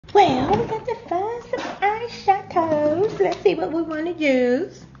Well, we got to find some eyeshadows. Let's see what we want to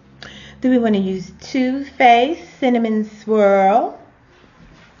use. Do we want to use Too Faced Cinnamon Swirl?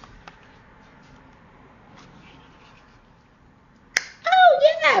 Oh,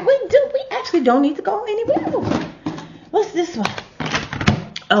 yeah, we do. We actually don't need to go anywhere. What's this one?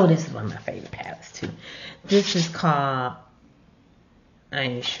 Oh, this is one of my favorite palettes, too. This is called... I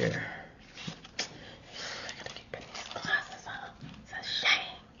ain't sure. I gotta keep putting these glasses on. It's a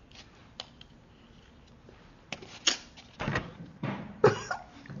shame.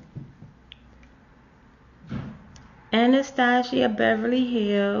 Anastasia Beverly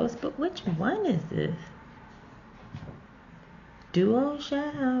Hills. But which one is this? Duo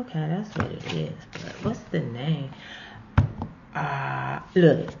Shadow? Okay, that's what it is. But what's the name?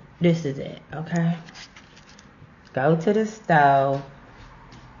 Look, this is it, okay? Go to the store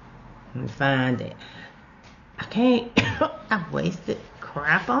and find it. I can't, I wasted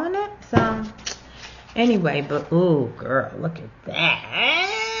crap on it. So, anyway, but, ooh, girl, look at that.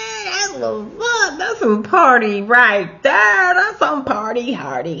 That's some party right there. That's some party,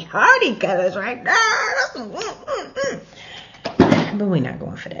 hardy colors right there. That's some, But we're not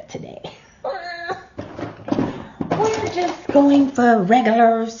going for that today. We're just going for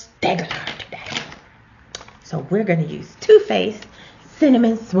regular today. So we're going to use Too Faced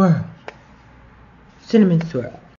Cinnamon Swirl.